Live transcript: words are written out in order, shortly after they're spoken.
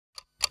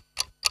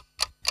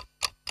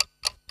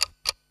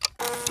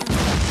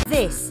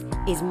This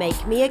is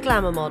Make Me a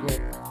Glamour Model.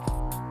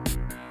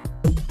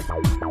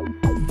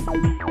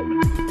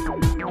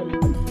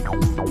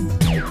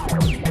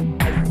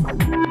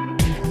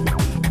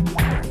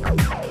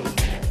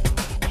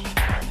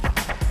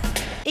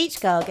 Each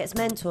girl gets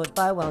mentored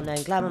by a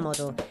well-known glamour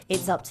model.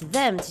 It's up to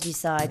them to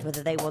decide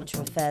whether they want to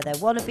refer their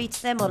wannabe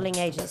to their modelling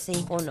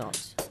agency or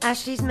not.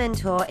 Ashley's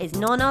mentor is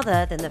none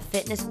other than the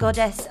fitness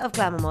goddess of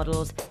glamour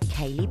models,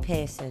 Kayleigh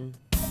Pearson.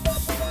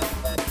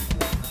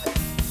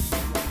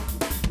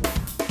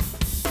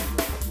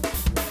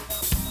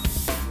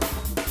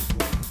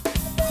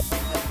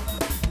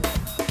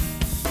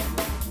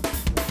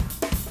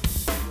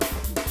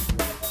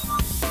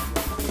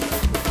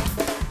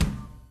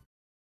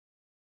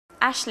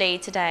 Ashley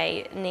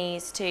today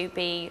needs to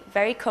be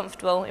very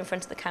comfortable in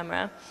front of the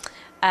camera.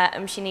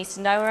 She needs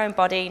to know her own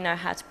body, know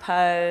how to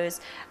pose,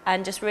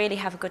 and just really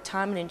have a good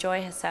time and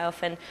enjoy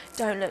herself. And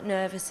don't look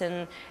nervous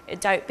and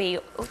don't be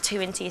too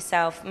into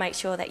yourself. Make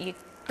sure that you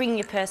bring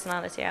your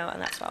personality out,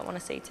 and that's what I want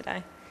to see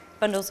today.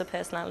 Bundles of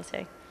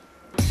personality.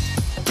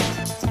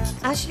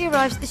 Ashley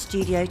arrives at the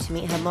studio to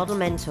meet her model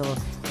mentor.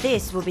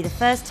 This will be the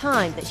first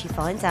time that she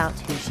finds out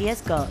who she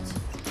has got.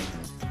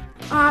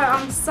 Oh,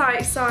 I'm so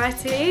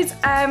excited.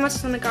 I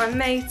just want to go and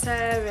meet her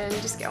and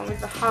just get on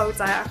with the whole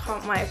day. I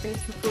can't wait. I've been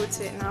looking forward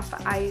to it now for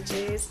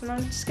ages, and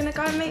I'm just going to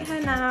go and meet her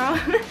now.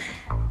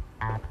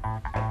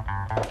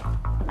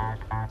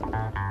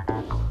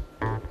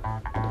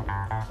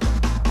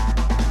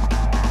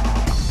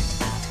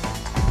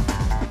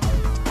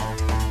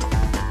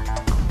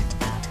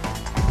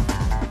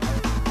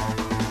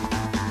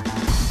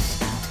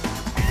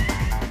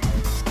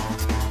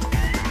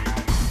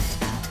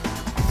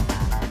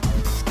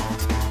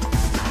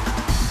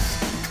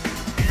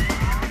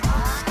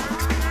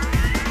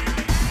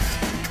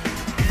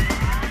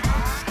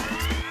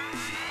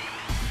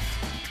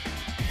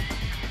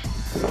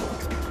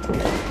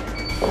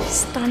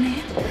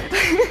 Stunning.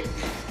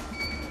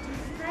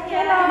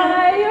 Hello,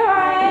 you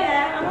alright?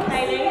 Yeah, I'm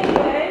Kayleigh.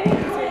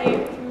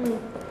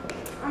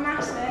 I'm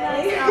Ashley.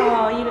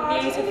 Oh, you look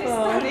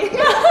beautiful.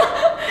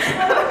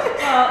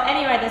 Well,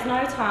 anyway, there's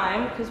no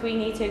time because we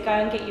need to go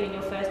and get you in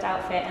your first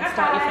outfit and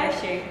start your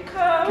first shoot.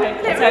 Cool.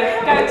 Okay, so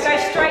go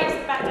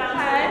straight back down.